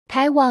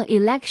Taiwan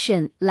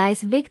election,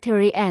 Lai's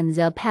victory and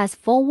the path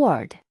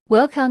forward.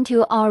 Welcome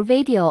to our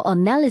video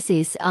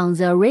analysis on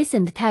the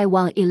recent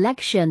Taiwan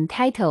election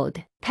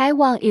titled,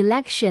 Taiwan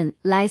election,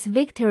 Lai's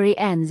victory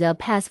and the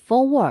path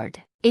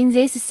forward. In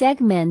this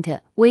segment,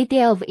 we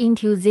delve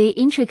into the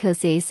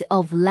intricacies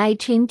of Lai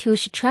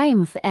Ching's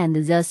triumph and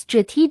the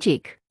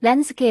strategic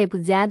landscape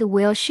that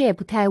will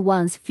shape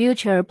Taiwan's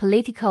future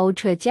political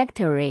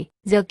trajectory.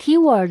 The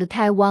keyword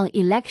Taiwan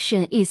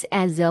election is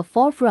at the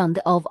forefront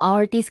of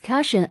our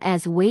discussion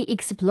as we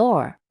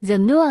explore the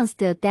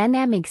nuanced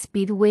dynamics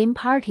between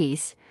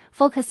parties,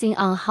 focusing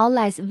on how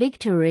Lai's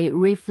victory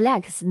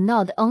reflects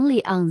not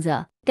only on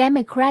the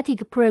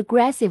Democratic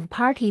Progressive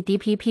Party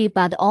 (DPP)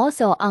 but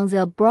also on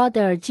the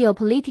broader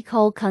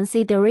geopolitical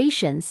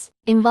considerations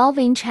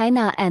involving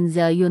China and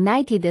the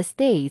United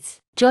States.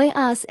 Join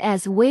us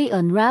as we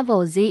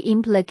unravel the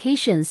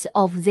implications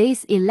of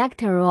this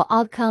electoral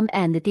outcome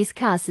and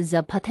discuss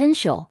the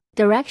potential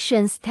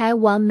directions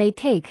Taiwan may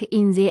take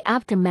in the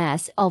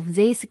aftermath of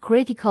this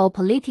critical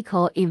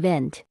political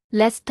event.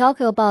 Let's talk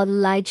about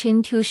Lai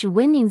Ching's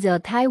winning the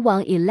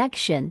Taiwan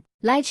election.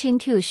 Lai Ching,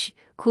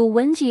 Hu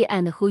Wenji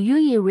and Hu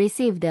Yuyi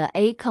received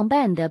a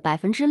combined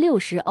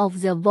 60%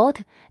 of the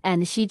vote,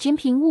 and Xi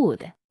Jinping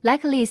would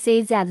likely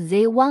say that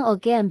they won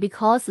again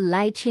because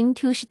Lai Ching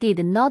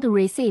did not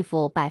receive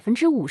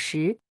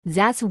 50%.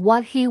 That's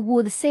what he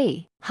would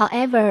say.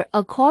 However,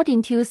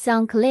 according to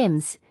some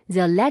claims,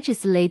 the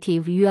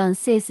Legislative Yuan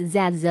says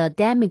that the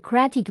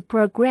Democratic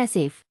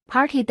Progressive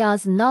Party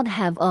does not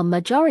have a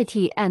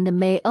majority and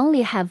may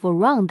only have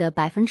around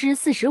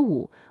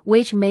 45%,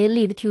 which may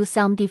lead to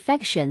some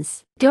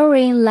defections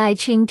during Lai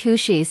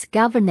Ching's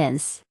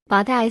governance.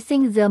 But I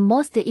think the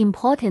most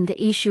important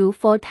issue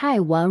for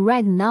Taiwan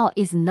right now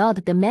is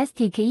not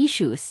domestic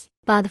issues,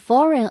 but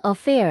foreign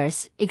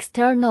affairs,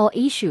 external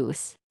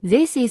issues.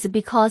 This is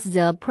because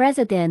the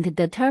president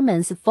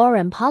determines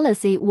foreign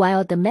policy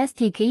while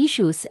domestic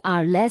issues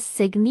are less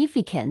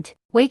significant.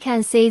 We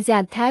can say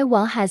that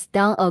Taiwan has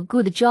done a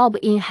good job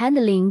in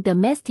handling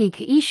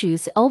domestic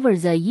issues over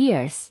the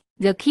years.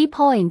 The key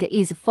point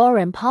is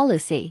foreign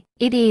policy.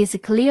 It is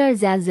clear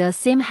that the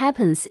same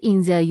happens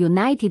in the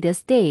United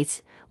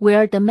States,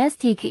 where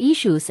domestic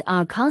issues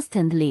are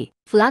constantly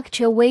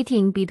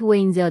fluctuating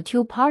between the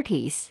two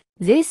parties.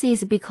 This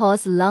is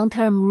because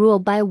long-term rule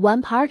by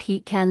one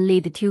party can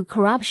lead to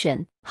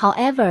corruption.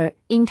 However,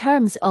 in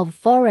terms of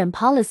foreign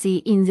policy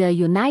in the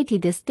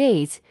United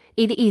States,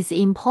 it is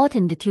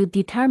important to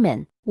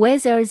determine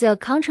whether the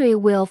country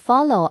will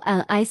follow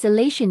an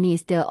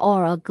isolationist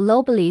or a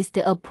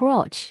globalist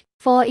approach.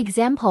 For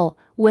example,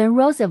 when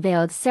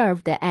Roosevelt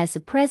served as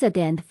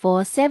president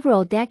for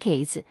several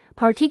decades,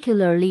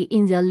 particularly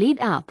in the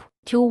lead-up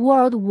to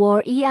World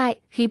War II,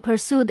 he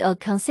pursued a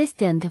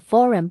consistent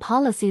foreign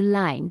policy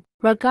line.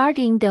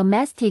 Regarding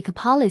domestic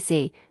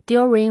policy,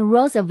 during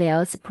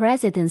Roosevelt's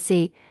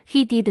presidency,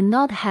 he did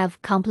not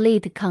have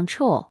complete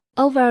control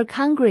over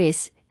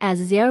Congress,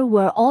 as there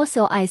were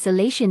also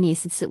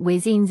isolationists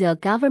within the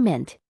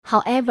government.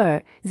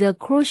 However, the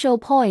crucial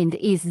point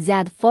is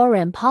that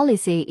foreign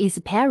policy is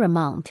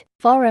paramount.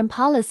 Foreign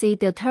policy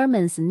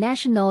determines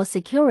national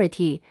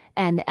security,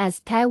 and as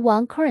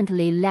Taiwan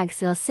currently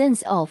lacks a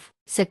sense of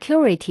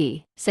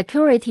security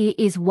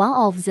is one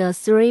of the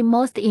three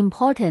most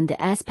important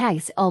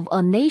aspects of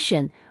a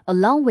nation,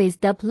 along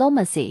with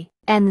diplomacy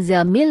and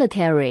the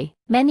military.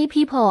 Many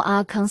people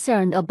are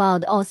concerned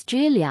about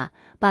Australia,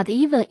 but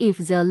even if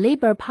the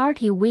Labour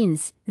Party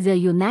wins, the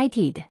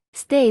United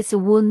States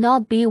will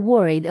not be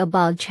worried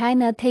about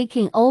China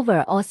taking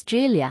over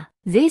Australia.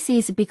 This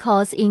is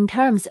because in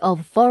terms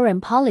of foreign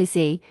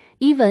policy,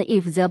 even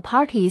if the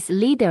party's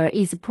leader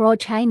is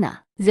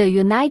pro-China, the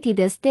United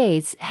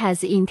States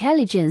has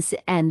intelligence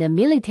and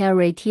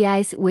military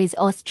ties with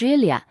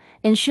Australia,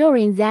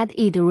 ensuring that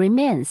it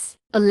remains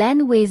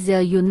aligned with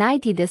the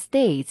United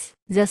States.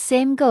 The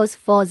same goes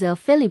for the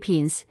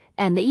Philippines,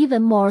 and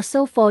even more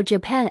so for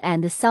Japan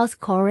and South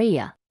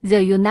Korea.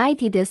 The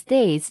United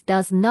States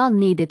does not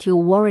need to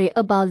worry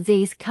about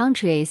these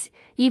countries,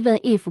 even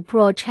if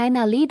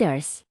pro-China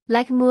leaders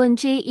like Moon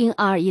Jae-in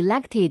are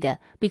elected,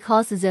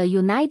 because the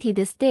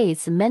United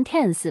States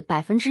maintains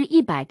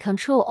 100%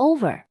 control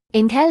over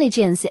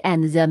intelligence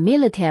and the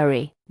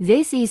military.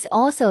 This is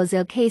also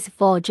the case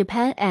for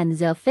Japan and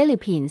the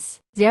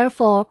Philippines.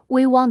 Therefore,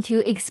 we want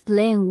to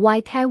explain why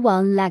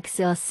Taiwan lacks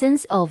a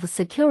sense of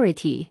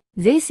security.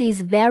 This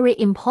is very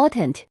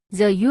important.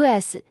 The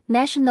U.S.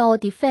 National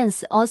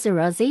Defense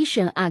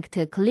Authorization Act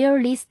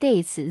clearly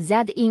states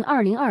that in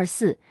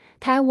 2024,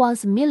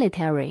 Taiwan's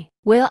military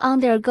will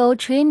undergo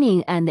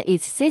training and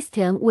its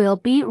system will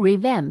be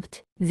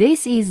revamped.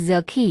 This is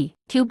the key.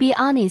 To be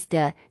honest,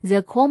 the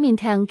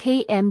Kuomintang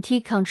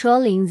KMT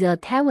controlling the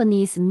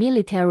Taiwanese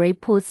military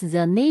puts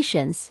the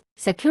nation's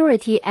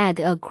security at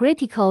a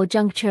critical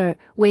juncture,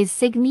 with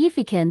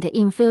significant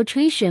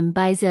infiltration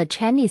by the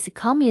Chinese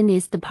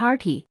Communist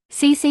Party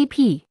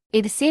 (CCP).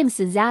 It seems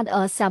that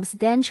a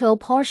substantial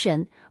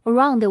portion,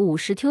 around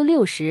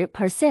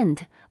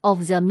 50–60%,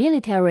 of the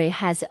military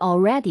has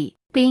already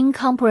being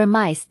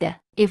compromised.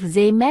 If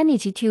they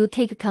manage to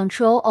take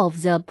control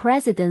of the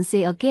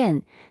presidency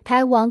again,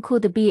 Taiwan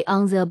could be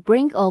on the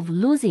brink of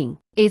losing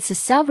its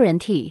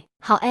sovereignty.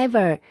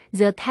 However,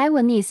 the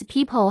Taiwanese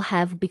people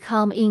have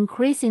become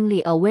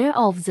increasingly aware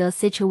of the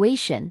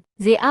situation.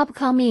 The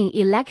upcoming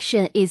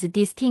election is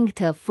distinct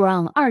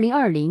from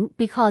 2020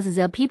 because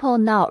the people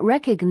now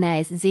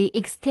recognize the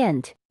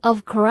extent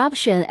of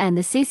corruption and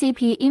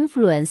CCP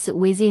influence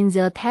within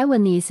the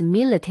Taiwanese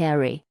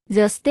military.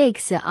 The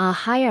stakes are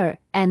higher,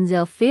 and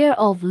the fear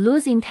of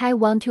losing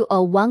Taiwan to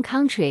a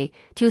one-country,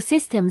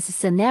 two-systems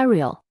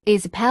scenario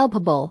is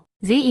palpable.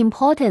 The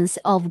importance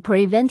of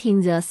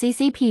preventing the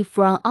CCP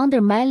from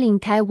undermining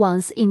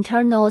Taiwan's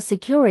internal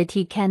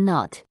security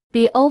cannot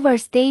be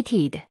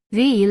overstated.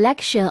 The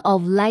election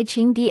of Lai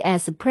Ching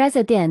as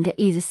president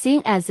is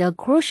seen as a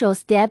crucial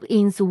step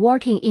in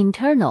thwarting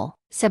internal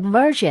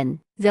subversion.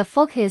 The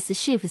focus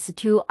shifts to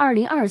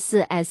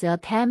 2024 as a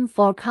time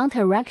for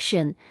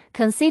counteraction,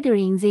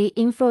 considering the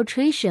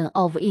infiltration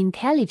of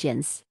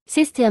intelligence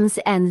systems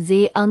and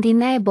the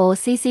undeniable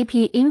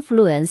CCP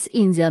influence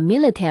in the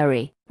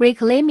military.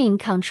 Reclaiming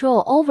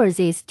control over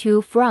these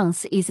two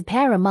fronts is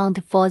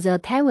paramount for the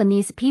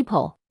Taiwanese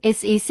people.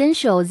 It's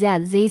essential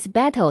that these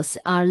battles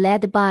are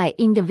led by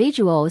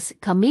individuals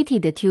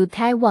committed to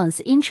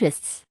Taiwan's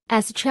interests.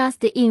 As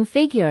trust in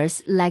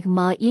figures like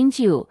Ma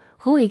Ying-jeou,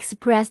 who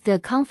expressed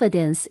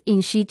confidence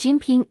in Xi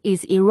Jinping,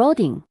 is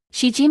eroding,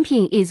 Xi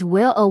Jinping is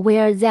well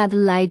aware that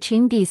Lai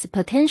Ching's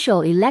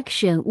potential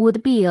election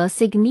would be a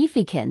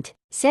significant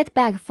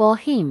setback for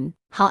him.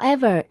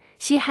 However,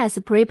 Xi has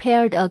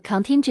prepared a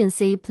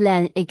contingency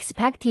plan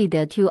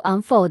expected to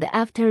unfold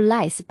after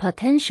Lai's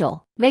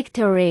potential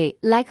victory,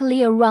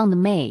 likely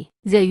around May.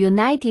 The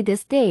United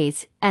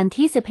States,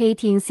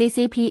 anticipating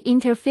CCP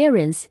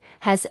interference,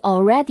 has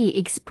already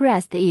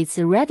expressed its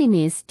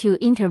readiness to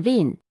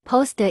intervene.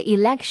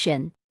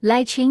 Post-election,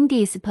 Lai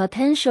Ching's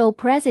potential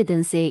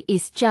presidency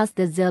is just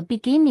the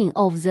beginning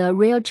of the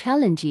real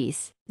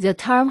challenges. The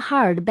term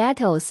hard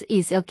battles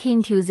is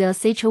akin to the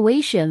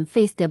situation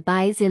faced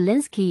by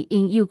Zelensky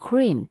in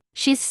Ukraine.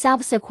 Xi's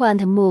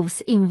subsequent moves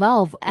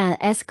involve an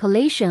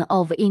escalation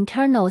of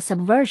internal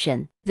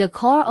subversion. The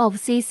core of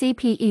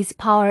CCP's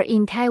power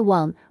in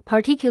Taiwan,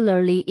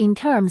 particularly in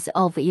terms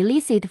of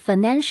illicit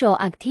financial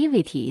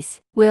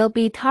activities, will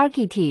be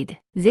targeted.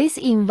 This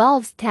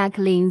involves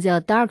tackling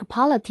the dark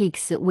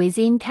politics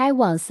within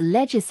Taiwan's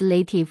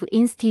legislative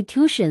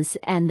institutions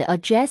and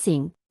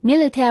addressing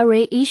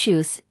military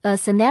issues, a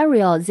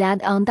scenario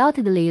that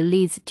undoubtedly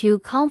leads to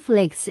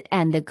conflicts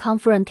and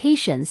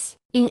confrontations.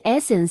 In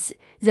essence,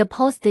 the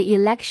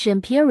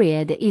post-election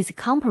period is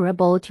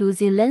comparable to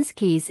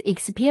Zelensky's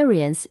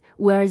experience,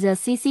 where the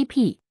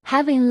CCP,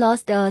 having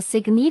lost a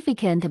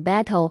significant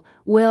battle,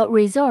 will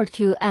resort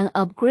to an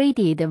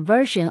upgraded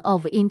version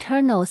of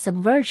internal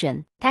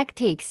subversion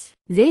tactics.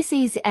 This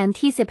is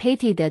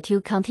anticipated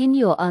to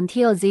continue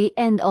until the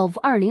end of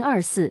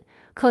 2024,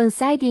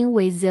 coinciding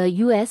with the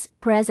U.S.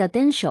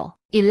 presidential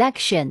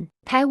election.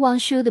 Taiwan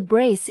should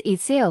brace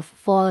itself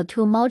for a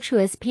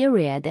tumultuous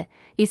period,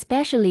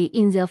 especially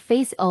in the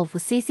face of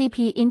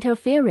CCP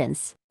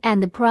interference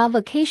and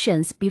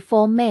provocations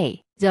before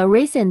May. The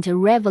recent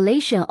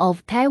revelation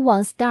of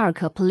Taiwan's dark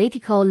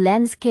political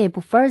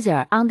landscape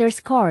further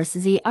underscores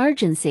the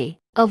urgency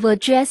of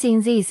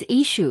addressing these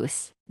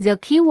issues. The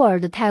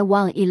keyword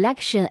Taiwan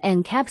election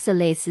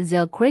encapsulates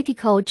the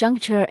critical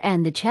juncture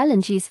and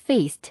challenges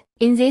faced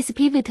in this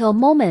pivotal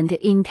moment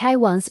in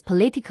Taiwan's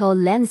political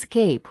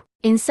landscape.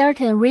 In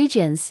certain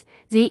regions,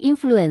 the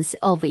influence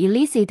of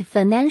illicit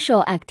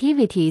financial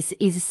activities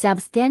is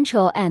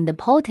substantial and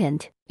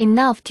potent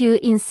enough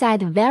to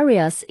incite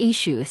various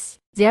issues.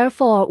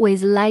 Therefore,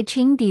 with Lai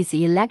Ching's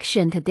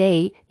election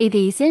today, it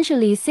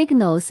essentially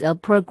signals a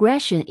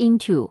progression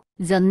into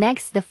the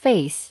next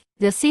phase.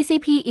 The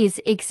CCP is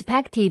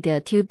expected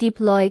to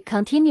deploy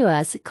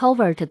continuous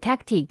covert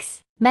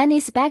tactics.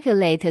 Many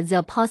speculate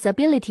the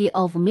possibility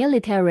of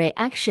military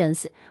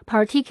actions,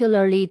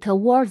 particularly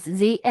towards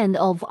the end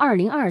of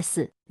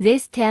 2024.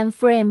 This time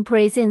frame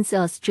presents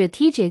a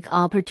strategic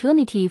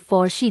opportunity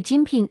for Xi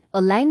Jinping,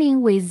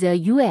 aligning with the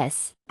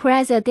U.S.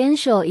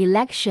 presidential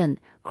election,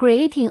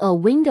 creating a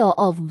window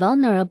of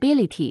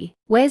vulnerability.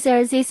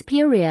 Whether this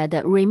period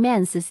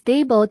remains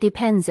stable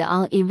depends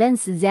on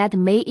events that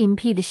may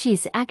impede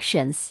Xi's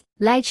actions.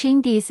 Lai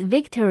Ching's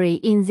victory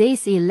in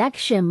this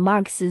election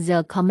marks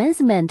the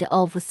commencement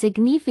of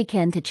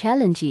significant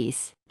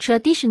challenges.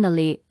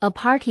 Traditionally, a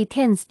party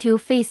tends to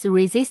face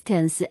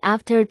resistance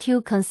after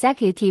two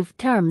consecutive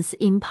terms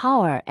in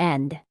power,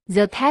 and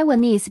the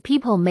Taiwanese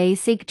people may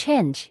seek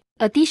change.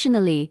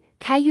 Additionally,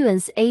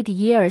 Kaiyuan's 8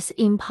 years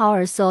in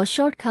power saw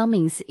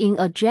shortcomings in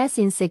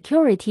addressing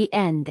security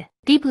and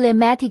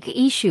diplomatic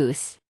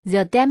issues.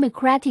 The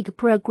Democratic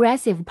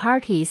Progressive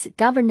Party's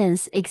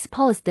governance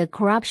exposed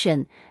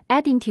corruption,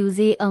 adding to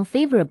the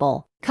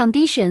unfavorable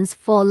conditions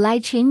for Lai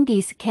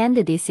Ching's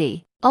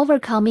candidacy.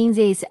 Overcoming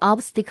these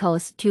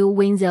obstacles to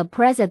win the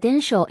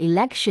presidential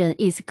election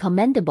is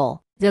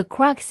commendable. The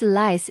crux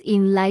lies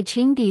in Lai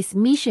Ching's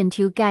mission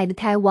to guide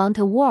Taiwan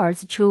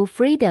towards true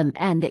freedom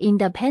and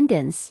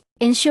independence,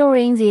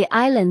 ensuring the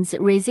island's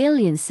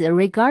resilience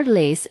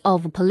regardless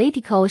of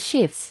political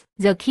shifts.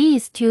 The key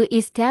is to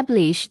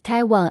establish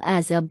Taiwan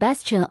as a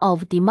bastion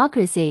of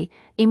democracy,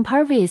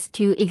 impervious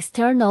to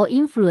external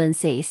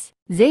influences.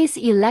 This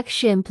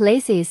election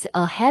places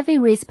a heavy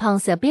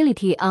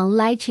responsibility on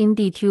Lai Ching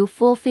to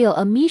fulfill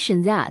a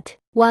mission that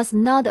was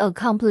not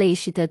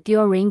accomplished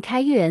during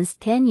Kaiyuan's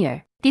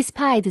tenure.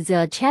 Despite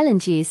the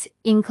challenges,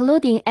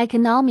 including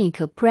economic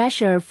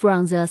pressure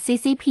from the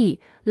CCP,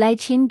 Lai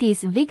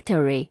Ching's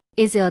victory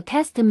is a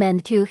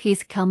testament to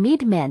his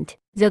commitment.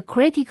 The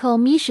critical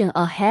mission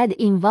ahead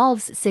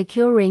involves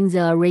securing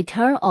the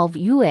return of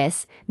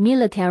U.S.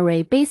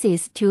 military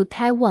bases to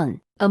Taiwan,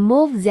 a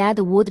move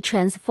that would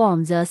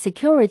transform the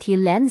security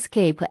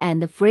landscape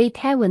and free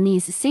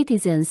Taiwanese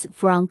citizens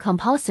from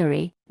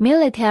compulsory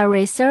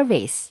military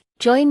service.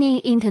 Joining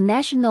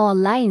international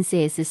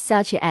alliances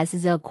such as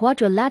the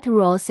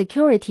Quadrilateral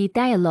Security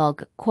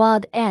Dialogue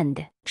 (Quad)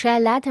 and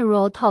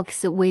trilateral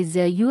talks with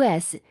the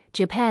U.S.,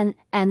 Japan,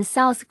 and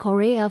South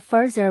Korea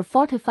further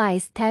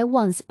fortifies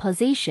Taiwan's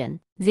position.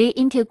 The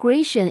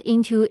integration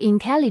into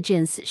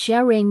intelligence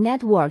sharing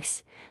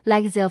networks,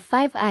 like the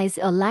Five Eyes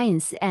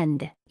Alliance,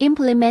 and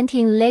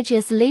implementing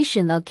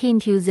legislation akin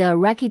to the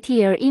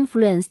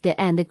Racketeer-Influenced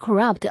and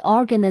Corrupt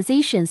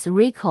Organizations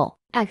RICO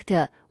Act,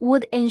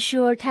 would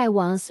ensure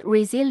Taiwan's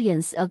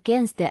resilience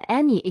against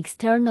any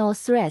external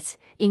threats,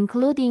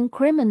 including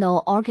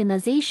criminal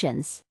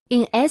organizations.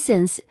 In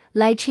essence,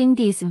 Lai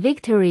Ching's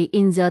victory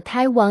in the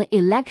Taiwan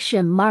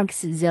election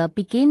marks the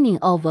beginning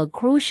of a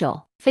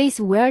crucial phase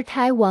where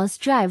Taiwan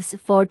strives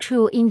for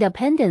true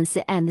independence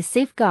and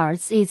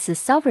safeguards its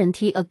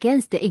sovereignty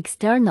against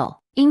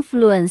external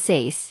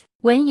influences.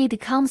 When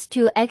it comes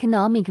to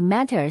economic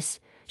matters,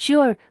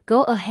 sure,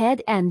 go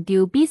ahead and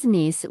do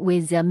business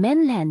with the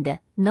mainland,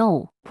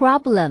 no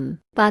problem.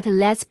 But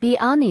let's be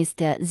honest,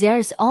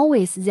 there's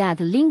always that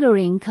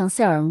lingering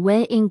concern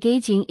when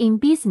engaging in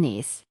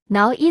business.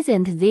 Now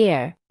isn't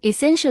there?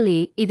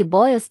 Essentially, it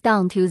boils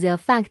down to the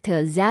fact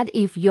that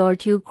if your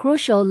two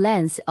crucial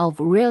lines of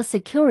real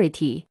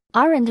security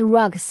aren't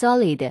rock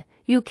solid,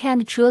 you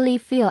can't truly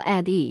feel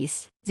at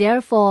ease.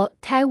 Therefore,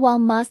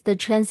 Taiwan must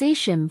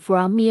transition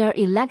from mere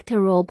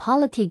electoral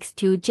politics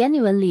to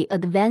genuinely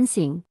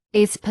advancing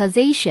its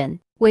position.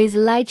 With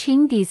Lai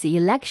Ching's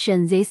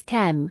election this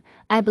time,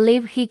 I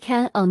believe he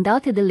can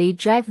undoubtedly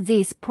drive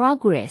this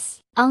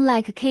progress.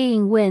 Unlike Key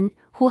Ing-wen,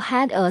 who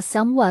had a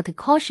somewhat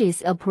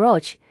cautious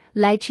approach,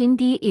 Lai Ching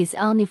is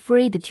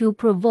unafraid to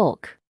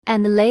provoke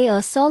and lay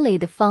a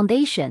solid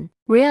foundation.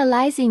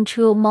 Realizing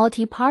true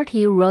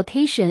multi-party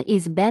rotation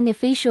is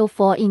beneficial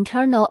for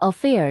internal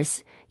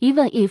affairs,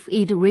 even if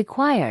it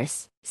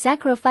requires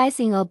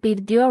sacrificing a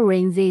bit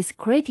during this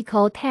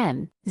critical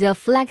time. The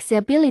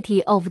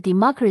flexibility of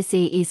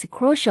democracy is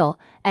crucial,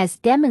 as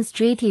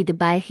demonstrated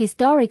by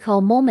historical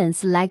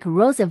moments like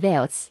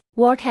Roosevelt's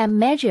wartime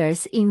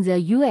measures in the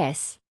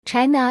U.S.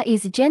 China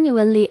is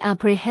genuinely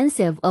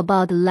apprehensive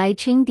about Lai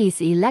Ching's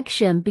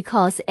election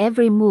because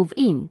every move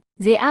in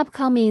the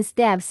upcoming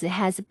steps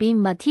has been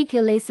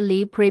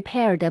meticulously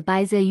prepared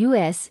by the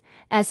U.S.,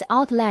 as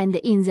outlined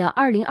in the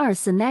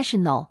 2024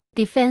 National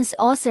Defense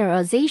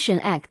Authorization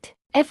Act.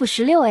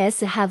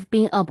 F-16s have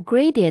been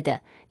upgraded,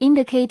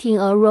 indicating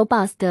a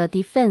robust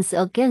defense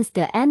against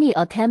any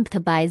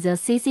attempt by the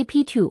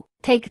CCP to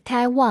take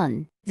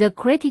Taiwan. The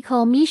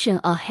critical mission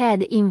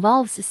ahead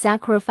involves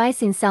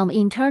sacrificing some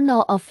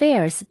internal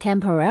affairs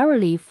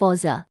temporarily for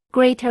the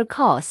greater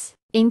cause.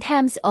 In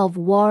times of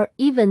war,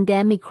 even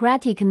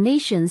democratic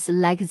nations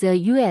like the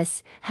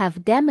US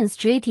have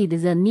demonstrated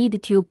the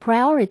need to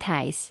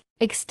prioritize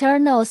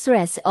external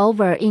threats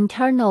over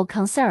internal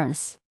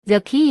concerns. The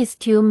key is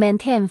to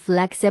maintain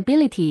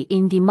flexibility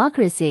in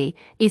democracy,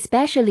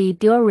 especially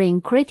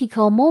during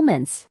critical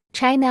moments.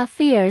 China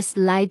fears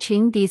Lai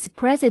Ching's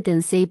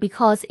presidency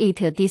because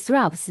it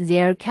disrupts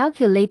their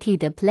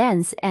calculated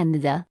plans,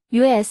 and the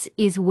US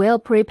is well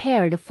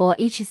prepared for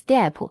each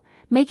step,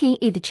 making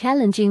it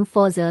challenging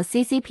for the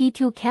CCP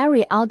to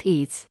carry out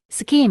its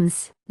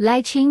schemes.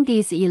 Lai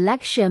Ching's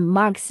election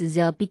marks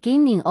the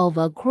beginning of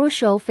a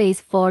crucial phase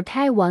for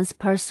Taiwan's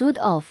pursuit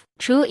of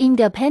true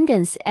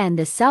independence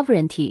and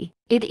sovereignty.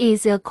 It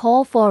is a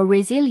call for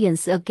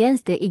resilience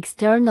against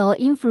external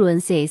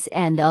influences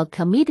and a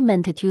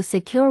commitment to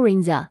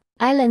securing the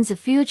island's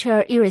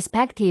future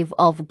irrespective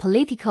of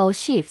political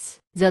shifts.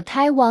 The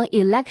Taiwan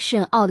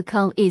election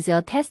outcome is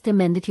a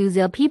testament to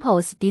the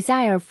people's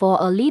desire for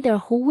a leader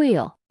who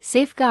will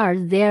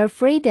safeguard their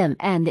freedom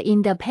and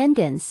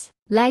independence.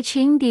 Lai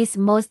Ching's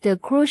most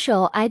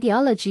crucial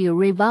ideology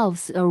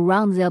revolves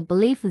around the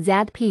belief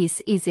that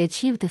peace is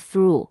achieved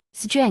through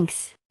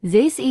strength.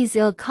 This is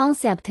a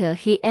concept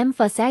he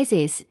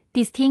emphasizes,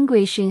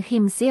 distinguishing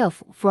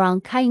himself from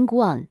Key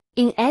Ing-wen.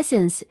 In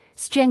essence,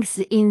 strength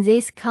in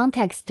this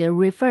context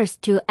refers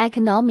to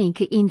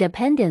economic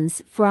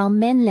independence from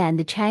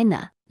mainland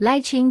China. Lai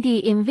Ching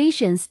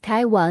envisions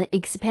Taiwan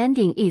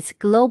expanding its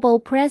global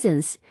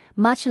presence,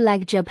 much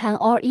like Japan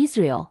or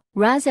Israel,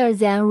 rather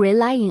than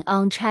relying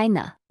on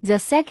China. The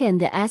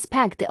second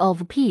aspect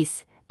of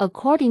peace,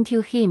 according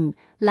to him,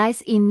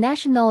 lies in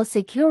national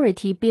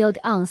security built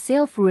on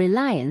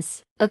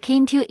self-reliance,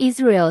 akin to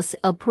Israel's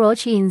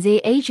approach in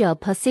the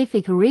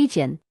Asia-Pacific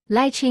region.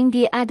 Lai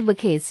Ching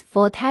advocates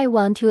for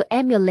Taiwan to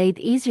emulate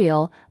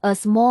Israel, a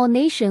small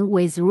nation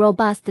with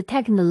robust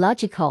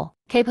technological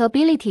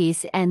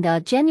capabilities and a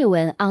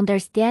genuine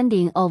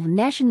understanding of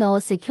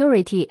national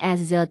security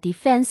as the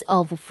defense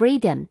of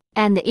freedom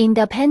and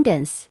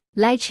independence.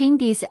 Lai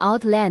Ching's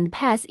outlined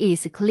path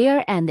is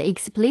clear and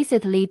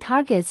explicitly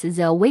targets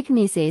the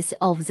weaknesses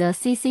of the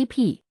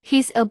CCP.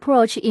 His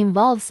approach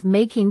involves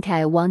making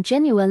Taiwan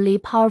genuinely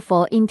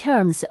powerful in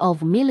terms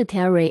of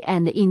military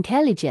and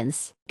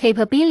intelligence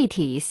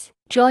capabilities.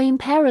 Drawing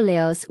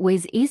parallels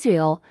with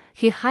Israel,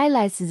 he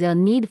highlights the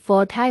need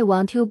for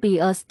Taiwan to be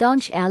a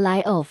staunch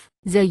ally of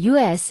the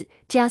U.S.,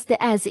 just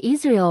as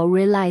Israel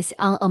relies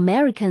on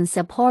American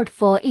support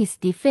for its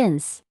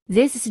defense.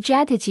 This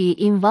strategy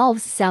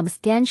involves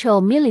substantial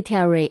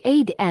military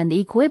aid and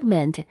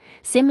equipment,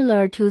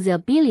 similar to the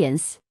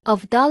billions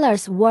of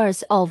dollars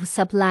worth of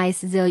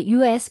supplies the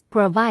U.S.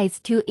 provides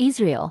to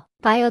Israel.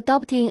 By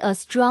adopting a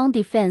strong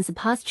defense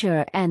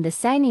posture and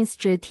signing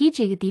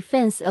strategic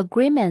defense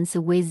agreements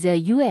with the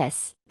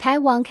U.S.,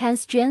 Taiwan can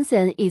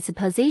strengthen its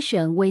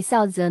position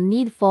without the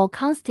need for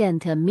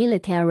constant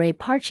military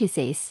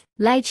purchases.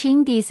 Lai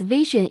Ching's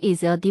vision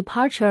is a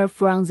departure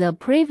from the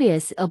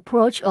previous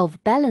approach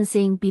of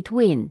balancing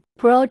between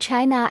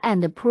pro-China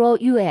and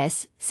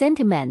pro-US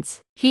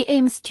sentiments. He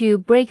aims to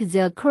break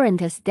the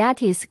current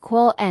status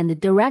quo and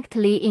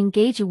directly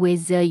engage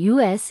with the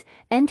U.S.,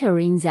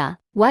 entering the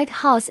White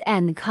House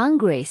and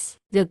Congress.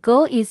 The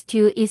goal is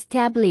to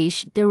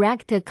establish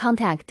direct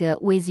contact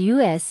with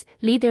U.S.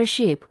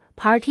 leadership,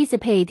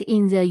 participate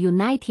in the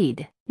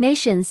United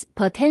Nations,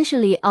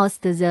 potentially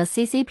oust the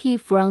CCP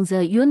from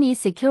the UN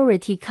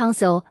Security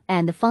Council,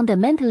 and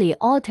fundamentally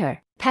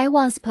alter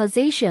Taiwan's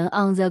position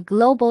on the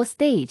global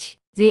stage.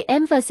 The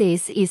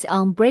emphasis is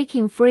on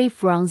breaking free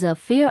from the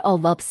fear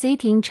of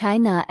upsetting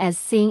China as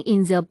seen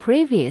in the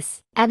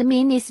previous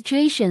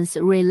administration's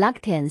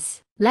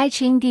reluctance. Lai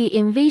Ching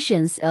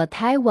envisions a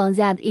Taiwan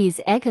that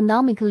is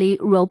economically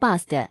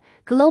robust,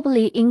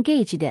 globally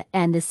engaged,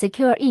 and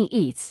secure in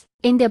its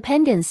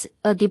independence,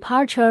 a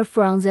departure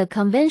from the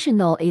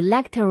conventional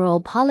electoral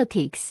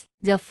politics.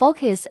 The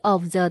focus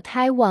of the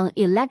Taiwan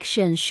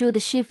election should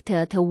shift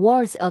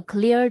towards a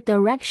clear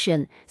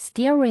direction,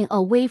 steering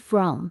away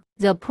from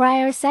the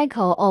prior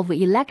cycle of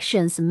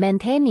elections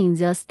maintaining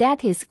the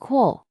status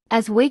quo.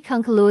 As we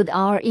conclude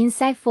our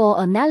insightful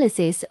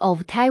analysis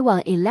of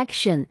Taiwan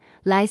election,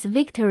 Lai's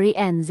victory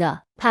and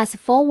the path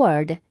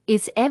forward,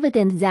 it's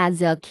evident that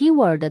the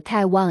keyword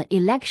Taiwan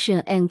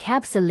election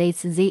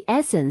encapsulates the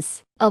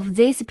essence of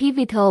this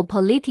pivotal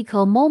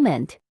political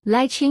moment.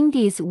 Lai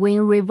Ching's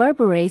win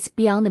reverberates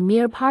beyond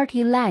mere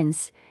party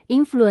lines,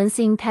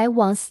 influencing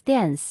Taiwan's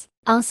stance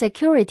on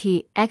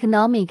security,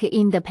 economic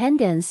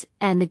independence,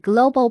 and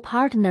global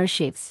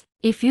partnerships.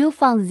 If you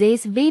found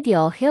this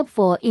video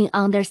helpful in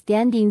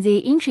understanding the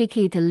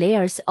intricate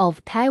layers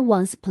of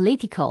Taiwan's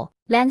political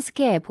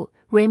landscape,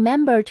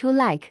 remember to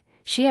like,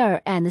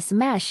 share, and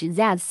smash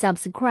that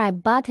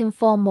subscribe button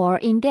for more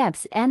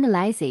in-depth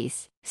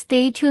analysis.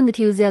 Stay tuned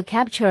to the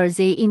Capture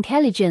the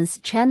Intelligence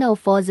channel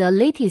for the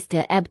latest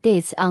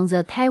updates on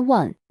the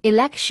Taiwan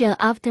election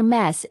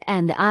aftermath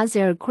and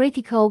other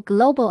critical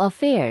global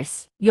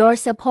affairs. Your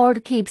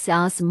support keeps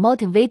us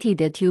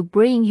motivated to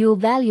bring you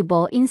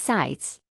valuable insights.